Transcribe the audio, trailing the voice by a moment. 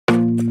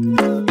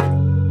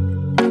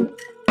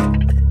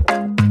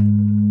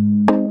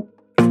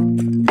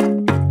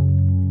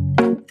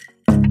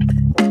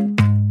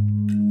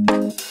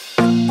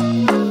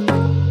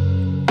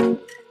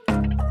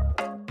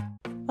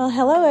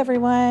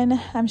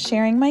everyone. I'm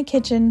sharing my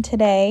kitchen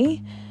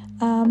today.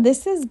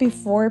 This is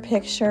before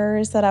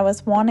pictures that I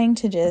was wanting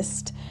to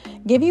just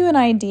give you an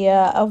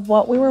idea of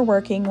what we were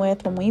working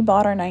with when we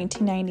bought our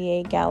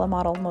 1998 Gala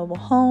model mobile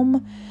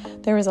home.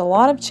 There was a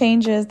lot of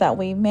changes that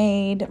we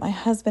made. My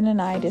husband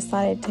and I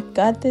decided to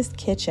gut this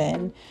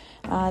kitchen.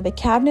 The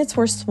cabinets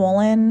were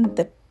swollen.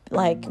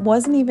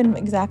 Wasn't even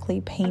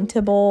exactly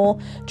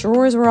paintable.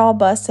 Drawers were all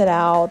busted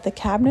out. The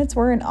cabinets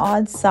were an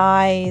odd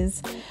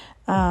size.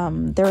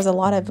 There was a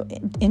lot of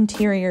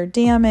interior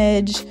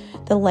damage.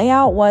 The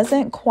layout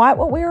wasn't quite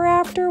what we were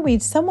after. We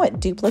somewhat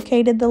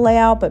duplicated the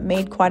layout, but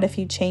made quite a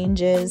few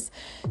changes.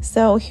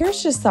 So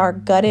here's just our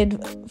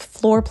gutted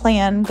floor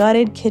plan,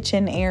 gutted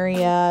kitchen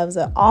area. It was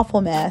an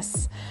awful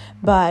mess.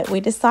 But we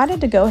decided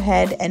to go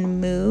ahead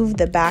and move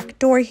the back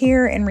door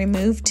here and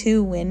remove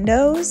 2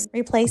 windows,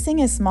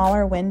 replacing a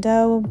smaller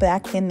window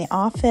back in the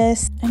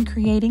office and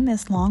creating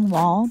this long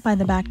wall by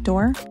the back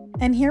door.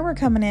 And here we're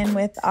coming in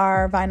with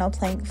our vinyl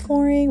plank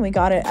flooring. We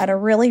got it at a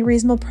really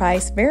reasonable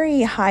price,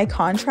 very high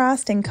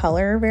contrast in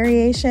color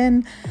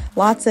variation,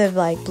 lots of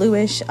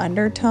bluish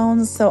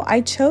undertones. So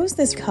I chose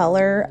this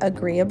color,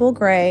 agreeable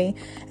gray,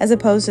 as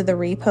opposed to the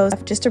repose,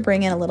 just to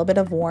bring in a little bit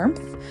of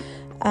warmth.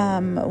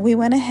 We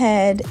went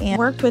ahead and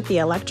worked with the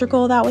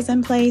electrical that was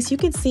in place. You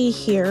can see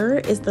here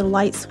is the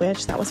light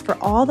switch that was for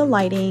all the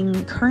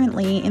lighting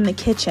currently in the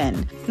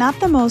kitchen. Not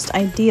the most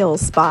ideal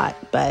spot,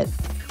 but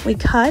we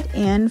cut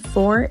in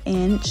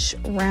 4-inch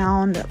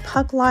round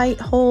puck light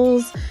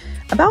holes,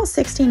 about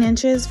 16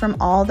 inches from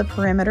all the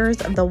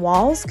perimeters of the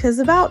walls, because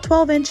about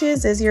 12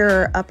 inches is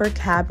your upper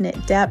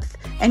cabinet depth,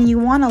 and you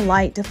want a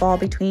light to fall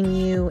between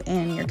you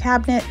and your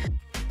cabinet.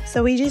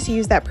 So we just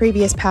used that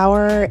previous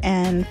power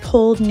and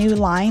pulled new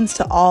lines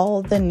to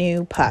all the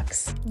new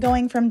pucks,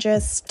 going from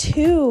just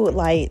 2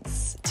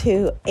 lights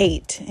to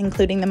 8,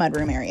 including the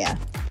mudroom area.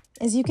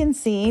 As you can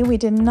see, we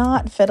did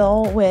not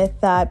fiddle with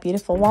that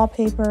beautiful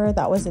wallpaper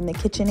that was in the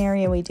kitchen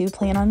area. We do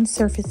plan on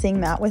surfacing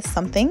that with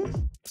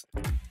something.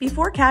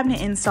 Before cabinet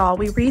install,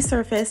 we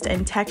resurfaced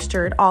and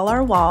textured all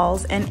our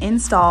walls and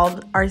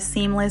installed our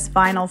seamless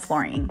vinyl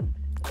flooring.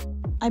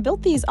 I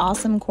built these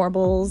awesome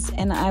corbels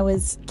and I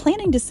was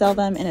planning to sell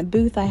them in a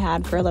booth I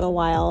had for a little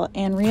while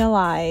and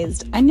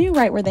realized I knew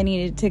right where they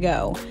needed to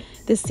go.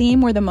 The seam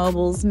where the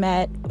mobiles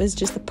met was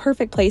just the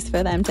perfect place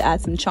for them to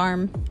add some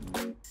charm.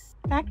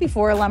 Back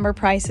before lumber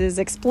prices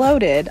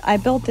exploded, I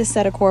built this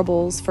set of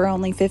corbels for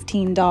only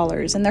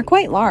 $15, and they're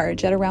quite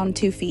large at around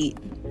 2 feet.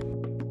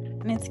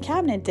 And it's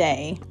cabinet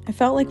day. I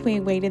felt like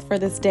we waited for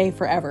this day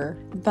forever,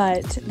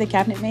 but the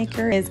cabinet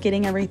maker is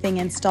getting everything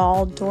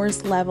installed,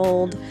 doors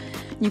leveled.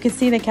 You can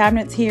see the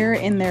cabinets here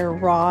in their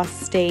raw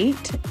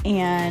state,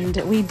 and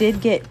we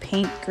did get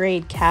paint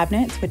grade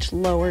cabinets, which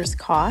lowers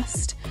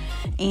cost.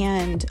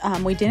 And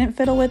we didn't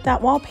fiddle with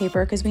that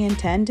wallpaper because we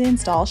intend to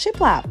install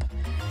shiplap.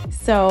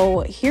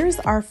 So here's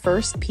our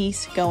first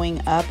piece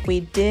going up.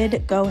 We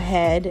did go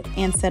ahead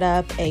and set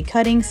up a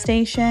cutting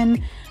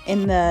station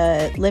in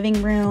the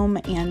living room,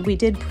 and we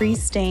did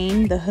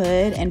pre-stain the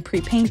hood and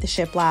pre-paint the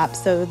shiplap,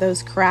 so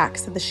those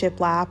cracks of the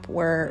shiplap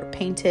were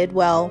painted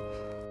well.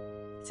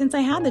 Since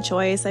I had the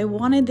choice, I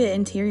wanted the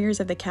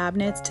interiors of the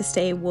cabinets to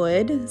stay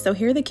wood. So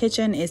here the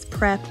kitchen is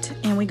prepped,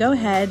 and we go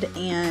ahead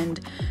and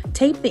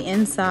tape the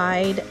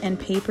inside and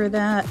paper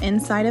the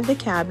inside of the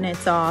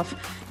cabinets off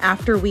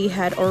after we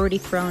had already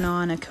thrown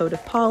on a coat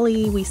of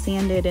poly. We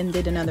sanded and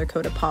did another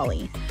coat of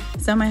poly.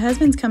 So my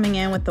husband's coming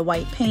in with the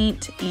white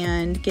paint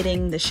and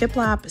getting the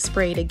shiplap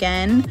sprayed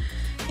again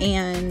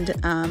and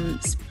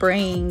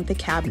spraying the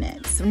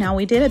cabinets. Now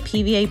we did a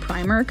PVA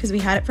primer because we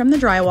had it from the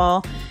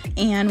drywall,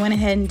 and went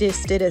ahead and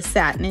just did a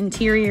satin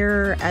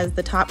interior as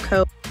the top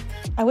coat.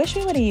 I wish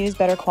we would have used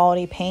better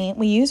quality paint.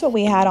 We used what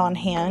we had on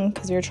hand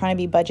because we were trying to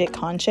be budget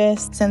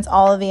conscious since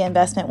all of the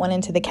investment went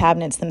into the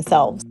cabinets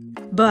themselves.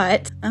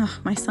 But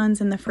my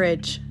son's in the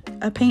fridge.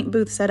 A paint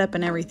booth set up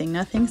and everything.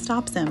 Nothing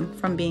stops him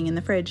from being in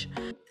the fridge.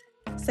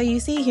 So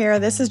you see here,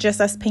 this is just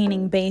us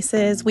painting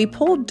bases. We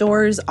pulled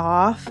doors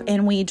off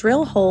and we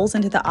drill holes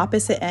into the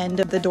opposite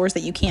end of the doors that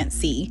you can't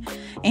see.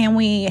 And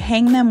we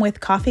hang them with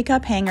coffee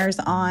cup hangers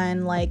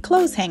on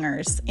clothes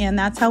hangers. And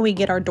that's how we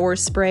get our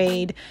doors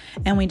sprayed,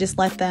 and we just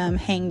let them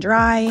hang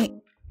dry.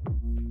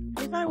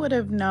 If I would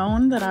have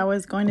known that I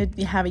was going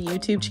to have a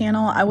YouTube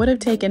channel, I would have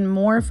taken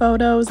more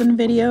photos and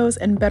videos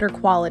and better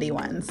quality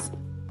ones.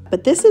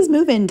 But this is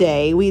move-in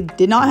day. We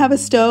did not have a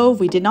stove.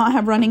 We did not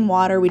have running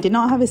water. We did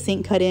not have a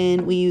sink cut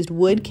in. We used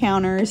wood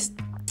counters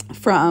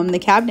from the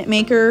cabinet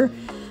maker.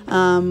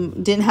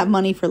 Didn't have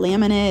money for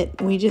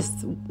laminate. We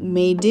just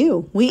made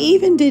do. We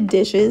even did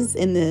dishes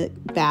in the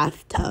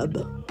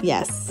bathtub.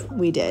 Yes,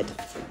 we did.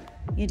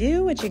 You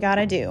do what you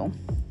gotta do.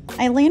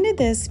 I landed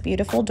this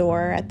beautiful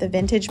door at the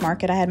vintage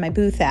market I had my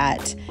booth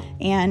at,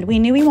 and we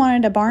knew we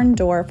wanted a barn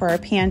door for our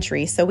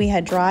pantry, so we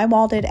had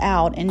drywalled it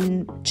out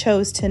and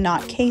chose to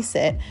not case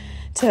it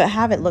to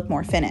have it look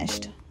more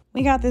finished.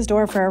 We got this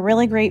door for a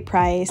really great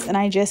price, and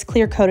I just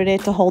clear coated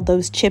it to hold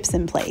those chips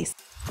in place.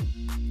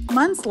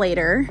 Months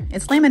later,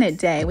 it's laminate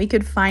day. We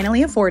could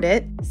finally afford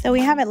it. So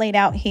we have it laid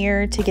out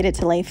here to get it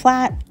to lay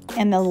flat,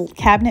 and the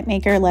cabinet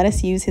maker let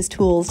us use his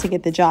tools to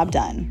get the job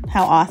done.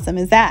 How awesome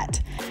is that?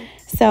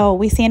 So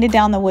we sanded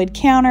down the wood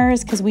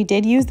counters because we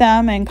did use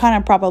them and kind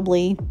of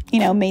probably,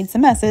 made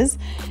some messes,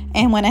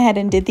 and went ahead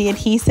and did the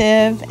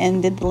adhesive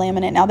and did the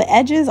laminate. Now the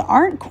edges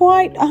aren't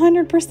quite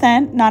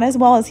 100%, not as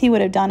well as he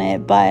would have done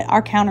it, but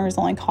our counters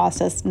only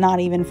cost us not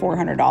even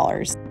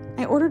 $400.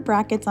 I ordered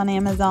brackets on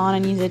Amazon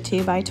and used a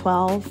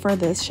 2x12 for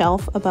the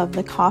shelf above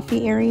the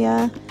coffee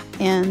area,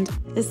 and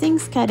the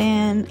sink's cut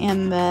in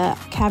and the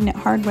cabinet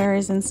hardware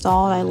is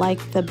installed. I like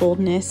the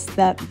boldness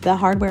that the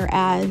hardware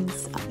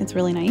adds. It's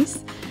really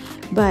nice.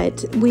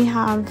 But we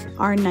have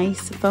our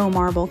nice faux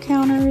marble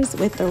counters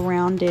with the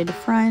rounded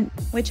front,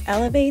 which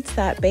elevates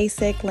that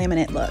basic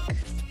laminate look.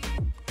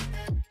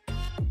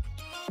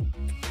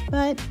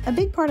 But a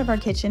big part of our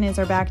kitchen is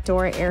our back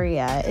door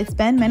area. It's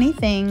been many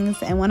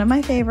things, and one of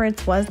my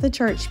favorites was the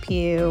church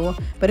pew,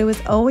 but it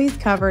was always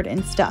covered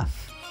in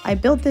stuff. I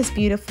built this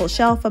beautiful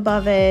shelf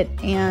above it,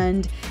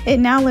 and it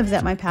now lives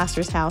at my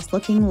pastor's house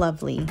looking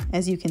lovely,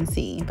 as you can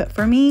see. But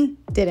for me,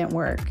 didn't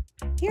work.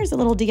 Here's a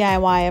little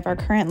DIY of our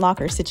current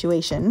locker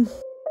situation.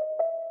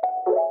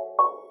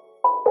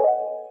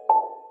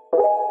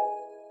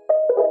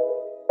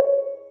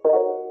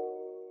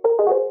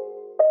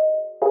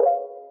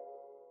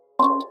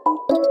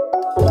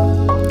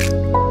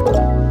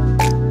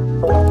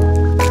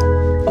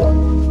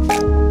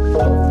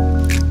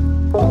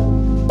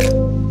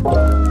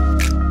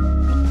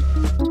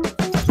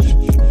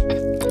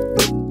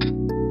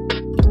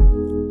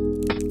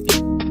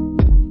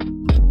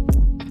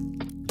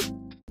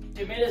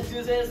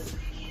 Do this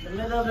in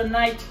the middle of the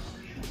night.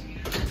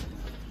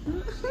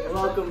 You're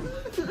welcome.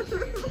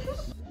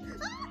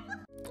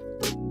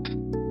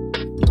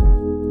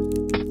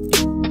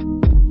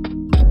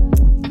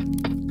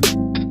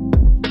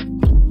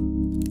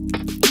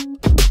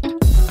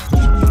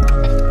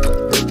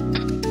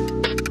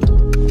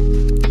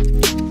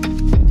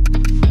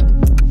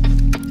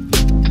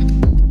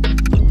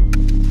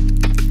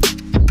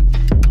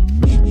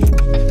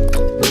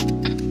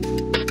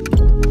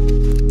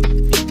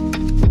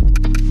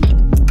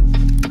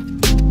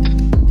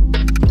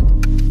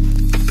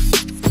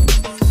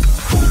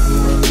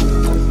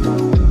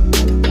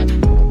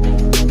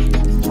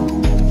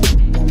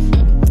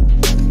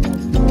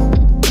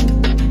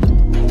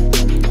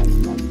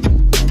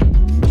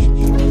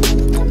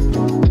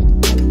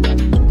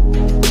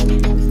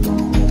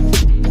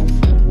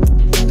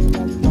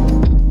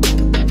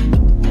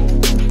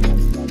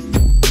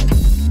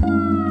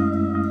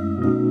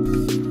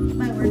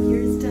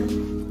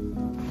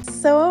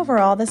 So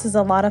overall, this is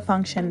a lot of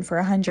function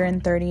for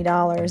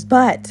 $130,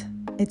 but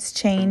it's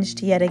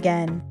changed yet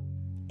again.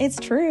 It's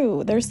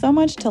true, there's so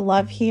much to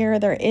love here.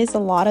 There is a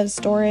lot of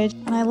storage,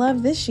 and I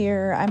love this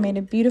year. I made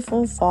a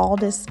beautiful fall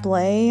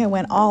display. I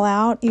went all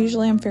out.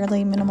 Usually I'm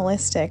fairly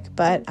minimalistic,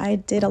 but I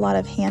did a lot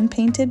of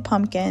hand-painted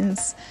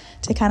pumpkins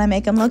to kind of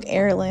make them look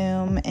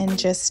heirloom, and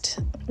just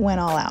went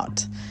all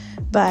out.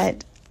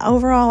 But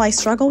overall, I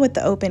struggle with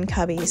the open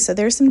cubby, so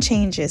there's some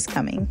changes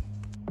coming.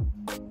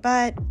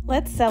 But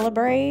let's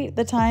celebrate.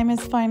 The time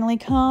has finally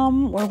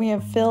come where we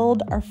have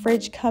filled our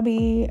fridge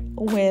cubby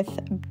with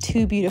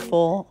two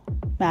beautiful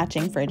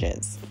matching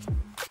fridges.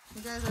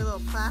 You guys are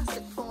little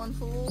plastic pulling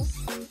fools.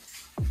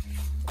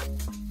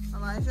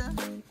 Elijah?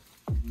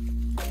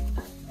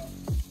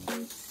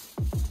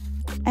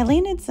 I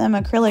landed some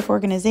acrylic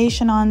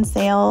organization on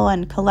sale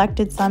and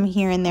collected some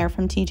here and there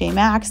from TJ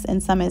Maxx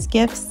and some as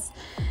gifts.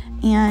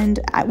 And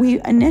we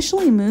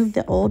initially moved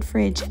the old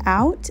fridge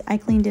out. I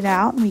cleaned it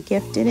out and we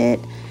gifted it.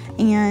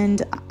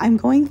 And I'm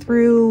going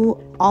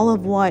through all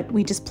of what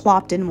we just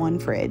plopped in one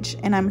fridge.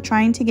 And I'm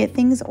trying to get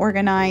things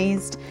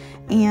organized.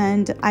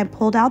 And I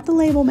pulled out the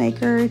label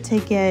maker to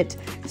get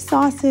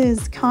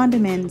sauces,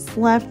 condiments,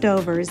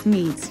 leftovers,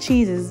 meats,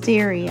 cheeses,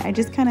 dairy. I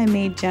just kind of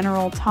made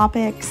general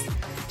topics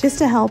just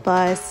to help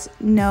us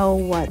know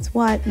what's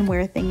what and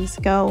where things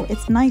go.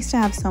 It's nice to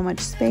have so much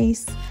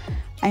space.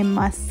 I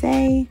must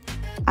say,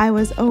 I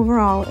was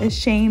overall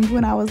ashamed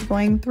when I was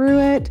going through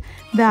it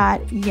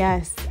that,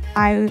 yes,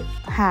 I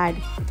had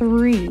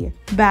 3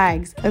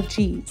 bags of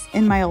cheese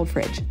in my old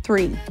fridge.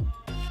 3.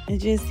 It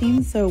just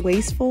seems so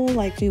wasteful.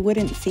 Like we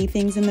wouldn't see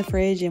things in the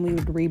fridge and we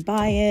would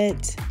rebuy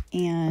it.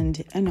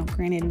 And I know,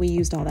 granted, we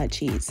used all that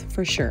cheese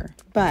for sure.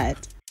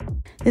 But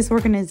this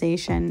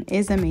organization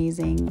is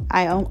amazing.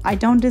 I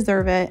don't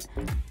deserve it.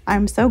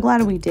 I'm so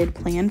glad we did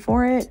plan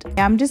for it.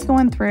 I'm just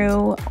going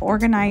through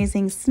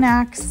organizing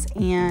snacks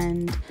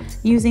and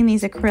using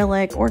these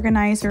acrylic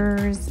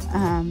organizers.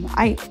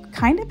 I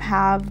kind of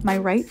have, my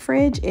right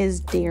fridge is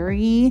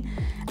dairy,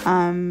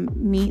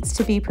 meats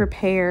to be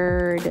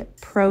prepared,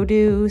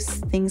 produce,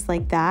 things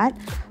like that.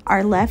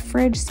 Our left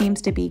fridge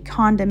seems to be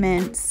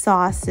condiments,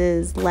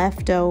 sauces,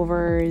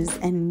 leftovers,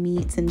 and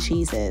meats and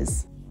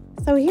cheeses.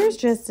 So here's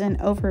just an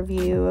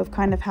overview of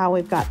kind of how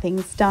we've got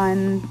things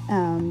done.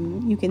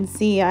 You can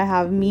see I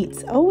have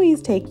meats.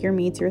 Always take your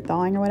meats you're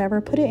thawing or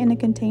whatever, put it in a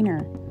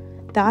container.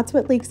 That's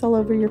what leaks all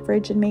over your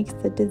fridge and makes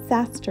the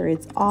disaster.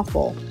 It's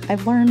awful.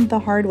 I've learned the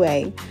hard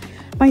way.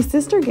 My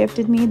sister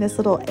gifted me this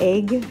little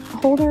egg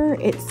holder.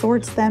 It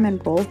sorts them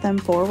and rolls them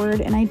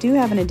forward. And I do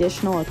have an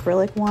additional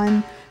acrylic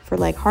one for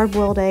like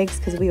hard-boiled eggs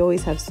because we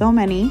always have so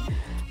many.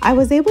 I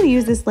was able to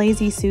use this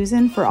Lazy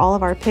Susan for all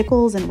of our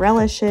pickles and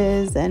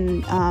relishes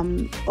and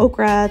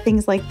okra,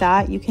 things like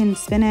that. You can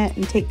spin it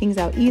and take things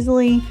out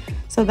easily.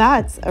 So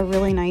that's a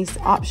really nice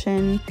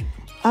option.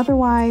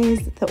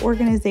 Otherwise, the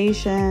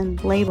organization,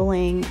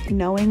 labeling,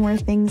 knowing where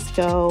things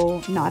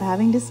go, not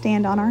having to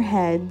stand on our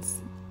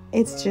heads,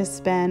 it's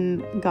just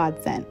been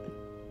godsend.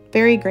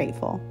 Very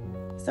grateful.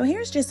 So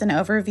here's just an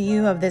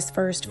overview of this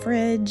first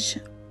fridge.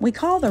 We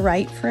call the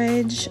right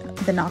fridge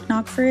the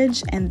knock-knock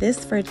fridge, and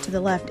this fridge to the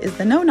left is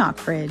the no-knock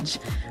fridge.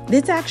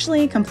 It's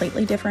actually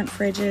completely different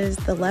fridges.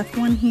 The left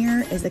one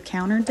here is a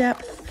counter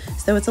depth,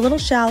 so it's a little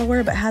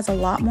shallower but has a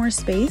lot more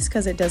space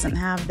because it doesn't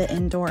have the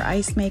indoor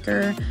ice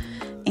maker.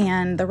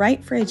 And the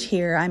right fridge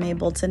here, I'm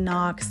able to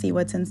knock, see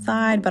what's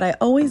inside, but I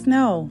always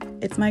know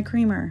it's my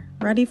creamer,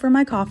 ready for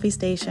my coffee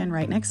station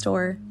right next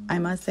door. I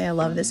must say I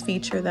love this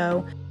feature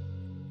though.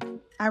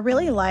 I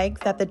really like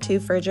that the two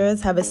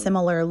fridges have a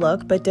similar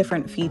look but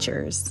different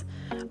features.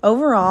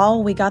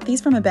 Overall, we got these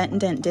from a Bent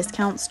and Dent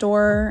discount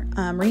store.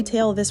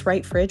 Retail, this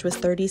right fridge was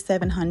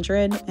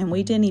 $3,700 and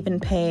we didn't even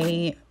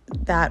pay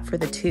that for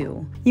the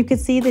two. You could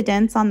see the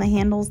dents on the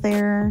handles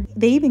there.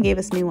 They even gave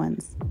us new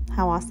ones.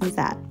 How awesome is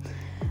that?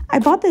 I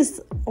bought this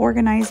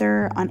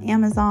organizer on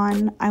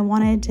Amazon. I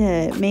wanted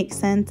to make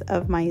sense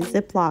of my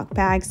Ziploc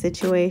bag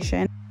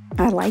situation.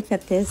 I like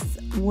that this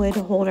wood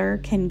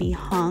holder can be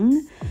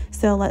hung.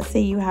 So let's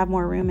say you have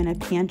more room in a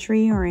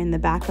pantry or in the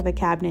back of a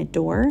cabinet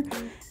door.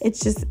 It's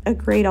just a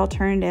great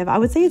alternative. I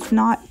would say it's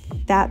not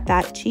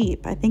that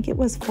cheap. I think it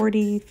was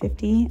 $40,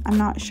 $50. I'm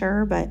not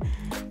sure, but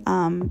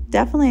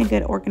definitely a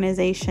good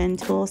organization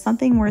tool.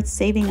 Something worth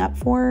saving up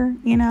for,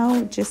 you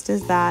know, just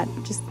as that,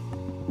 just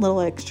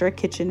little extra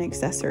kitchen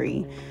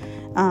accessory.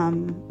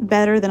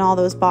 Better than all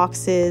those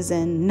boxes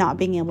and not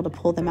being able to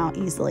pull them out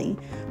easily.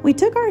 We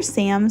took our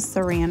Sam's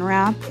saran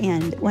wrap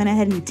and went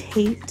ahead and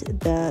taped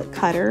the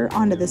cutter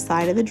onto the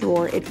side of the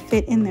drawer. It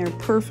fit in there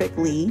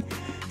perfectly.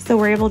 So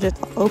we're able to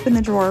just open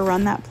the drawer,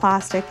 run that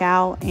plastic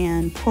out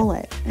and pull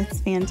it. It's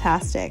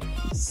fantastic.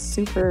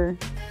 Super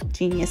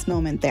genius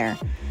moment there.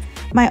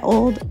 My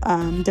old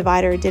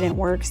divider didn't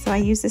work, so I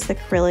used this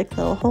acrylic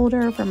little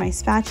holder for my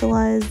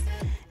spatulas.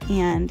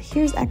 And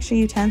here's extra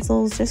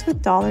utensils just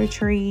with Dollar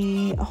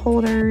Tree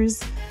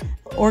holders,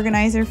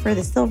 organizer for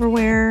the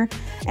silverware.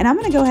 And I'm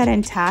going to go ahead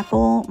and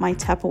tackle my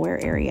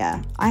Tupperware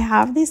area. I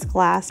have this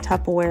glass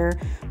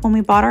Tupperware. When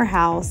we bought our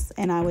house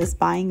and I was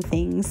buying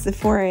things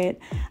for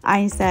it,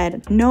 I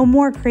said, no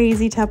more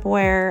crazy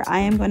Tupperware. I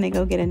am going to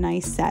go get a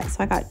nice set. So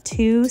I got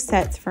 2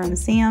 sets from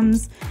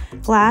Sam's,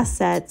 glass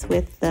sets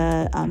with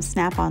the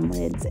snap-on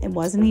lids. It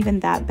wasn't even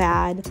that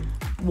bad.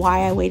 Why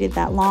I waited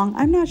that long,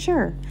 I'm not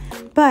sure.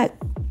 But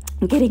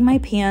getting my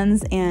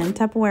pans and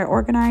Tupperware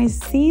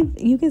organized, see,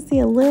 you can see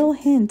a little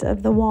hint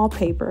of the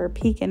wallpaper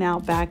peeking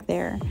out back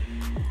there.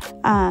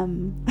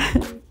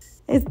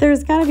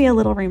 There's got to be a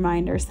little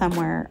reminder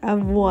somewhere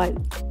of what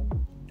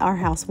our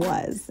house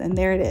was, and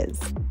there it is.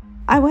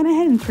 I went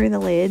ahead and threw the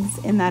lids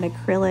in that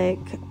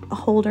acrylic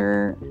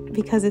holder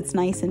because it's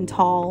nice and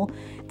tall.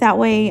 That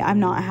way I'm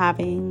not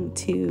having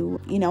to,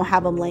 you know,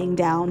 have them laying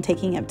down,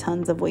 taking up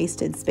tons of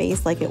wasted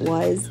space like it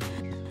was.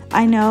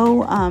 I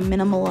know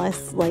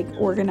minimalists, like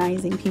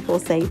organizing people,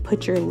 say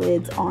put your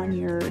lids on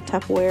your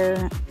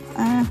Tupperware.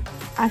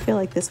 I feel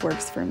like this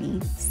works for me.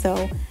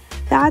 So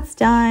that's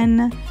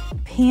done.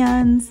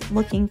 Pans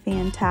looking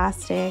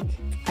fantastic.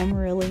 I'm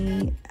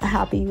really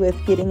happy with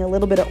getting a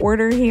little bit of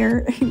order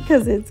here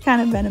because it's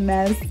kind of been a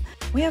mess.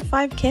 We have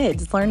 5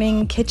 kids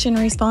learning kitchen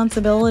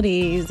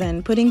responsibilities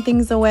and putting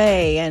things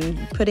away and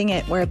putting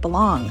it where it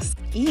belongs.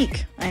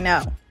 Eek, I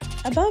know.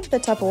 Above the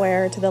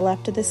Tupperware to the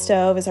left of the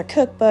stove is our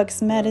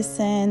cookbooks,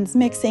 medicines,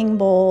 mixing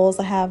bowls.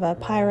 I have a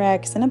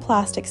Pyrex and a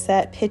plastic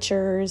set,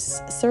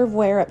 pitchers,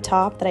 serveware up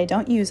top that I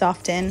don't use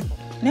often.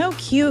 No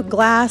cute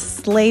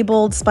glass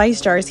labeled spice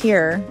jars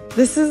here.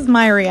 This is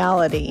my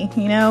reality,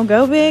 you know,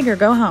 go big or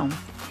go home.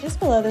 Just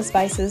below the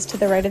spices to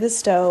the right of the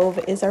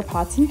stove is our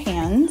pots and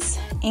pans.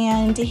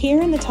 And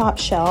here in the top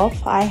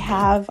shelf, I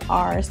have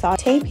our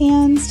saute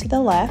pans to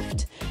the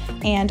left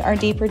and our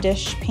deeper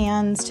dish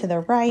pans to the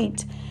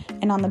right.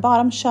 And on the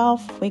bottom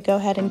shelf, we go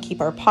ahead and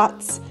keep our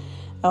pots.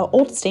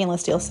 Old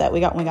stainless steel set we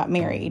got when we got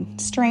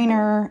married.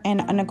 Strainer and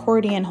an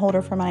accordion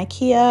holder from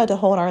IKEA to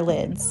hold our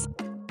lids.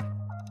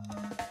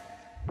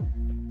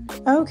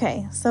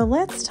 Okay, so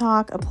let's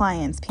talk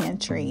appliance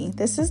pantry.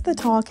 This is the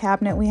tall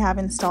cabinet we have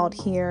installed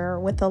here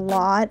with a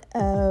lot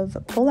of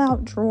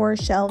pull-out drawer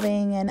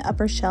shelving and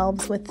upper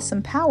shelves with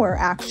some power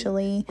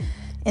actually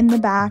in the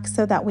back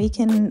so that we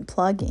can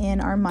plug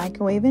in our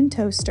microwave and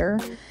toaster.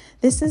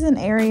 This is an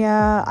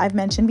area I've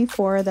mentioned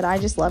before that I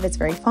just love. It's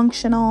very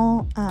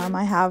functional.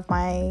 I have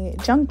my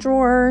junk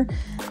drawer,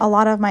 a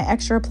lot of my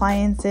extra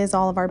appliances,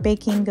 all of our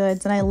baking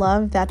goods, and I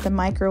love that the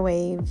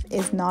microwave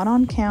is not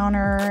on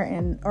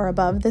counter or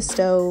above the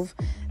stove.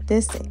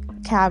 This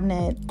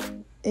cabinet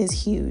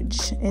is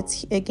huge.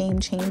 It's a game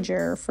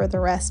changer for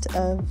the rest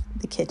of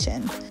the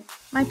kitchen.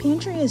 My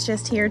pantry is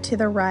just here to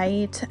the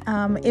right.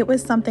 It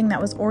was something that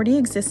was already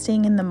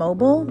existing in the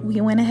mobile.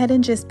 We went ahead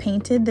and just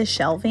painted the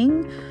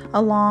shelving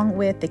along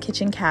with the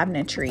kitchen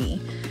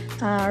cabinetry.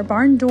 Our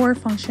barn door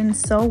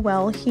functions so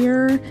well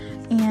here,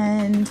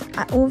 and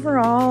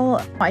overall,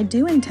 I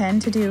do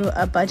intend to do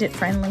a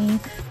budget-friendly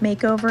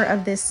makeover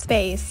of this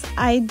space.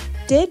 I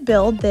did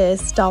build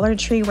this Dollar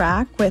Tree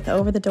rack with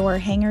over-the-door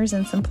hangers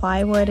and some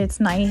plywood. It's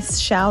nice,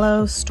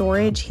 shallow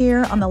storage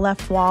here on the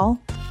left wall.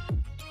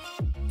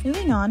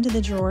 Moving on to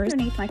the drawers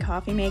underneath my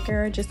coffee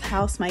maker, just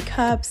house my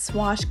cups,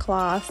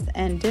 washcloths,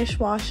 and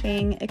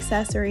dishwashing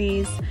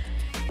accessories.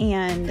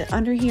 And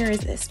under here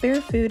is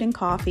spare food and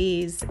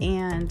coffees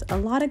and a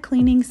lot of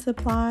cleaning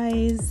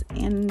supplies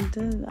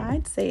and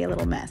I'd say a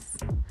little mess.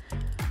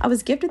 I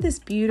was gifted this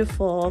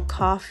beautiful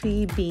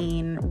coffee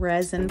bean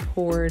resin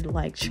poured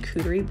like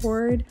charcuterie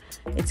board.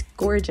 It's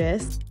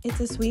gorgeous. It's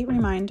a sweet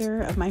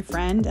reminder of my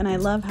friend and I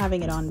love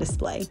having it on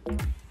display.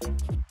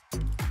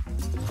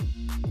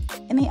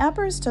 In the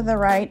uppers to the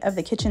right of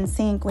the kitchen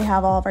sink, we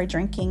have all of our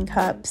drinking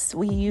cups.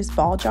 We use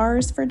ball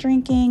jars for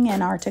drinking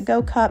and our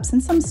to-go cups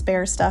and some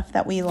spare stuff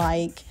that we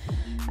like.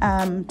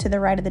 To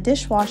the right of the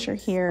dishwasher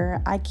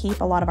here, I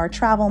keep a lot of our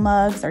travel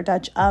mugs, our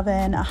Dutch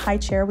oven, a high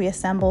chair we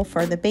assemble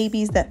for the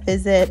babies that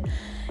visit,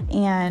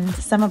 and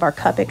some of our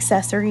cup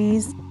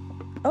accessories.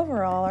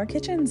 Overall, our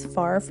kitchen's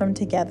far from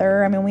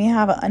together. I mean, we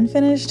have an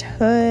unfinished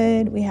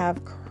hood, we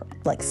have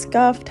like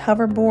scuffed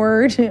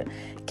hoverboard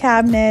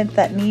cabinet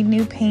that need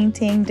new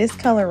painting,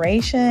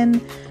 discoloration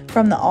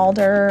from the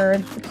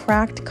alder,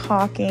 cracked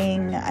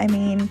caulking. I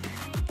mean,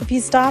 if you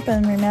stop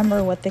and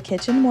remember what the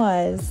kitchen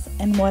was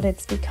and what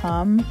it's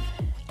become,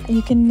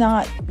 you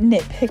cannot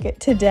nitpick it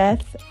to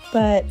death,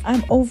 but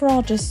I'm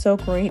overall just so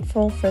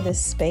grateful for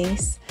this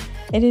space.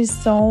 It is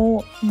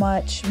so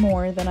much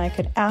more than I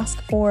could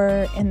ask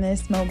for in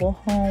this mobile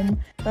home,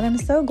 but I'm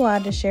so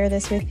glad to share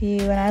this with you,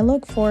 and I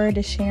look forward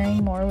to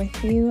sharing more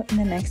with you in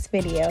the next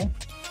video.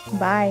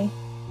 Bye.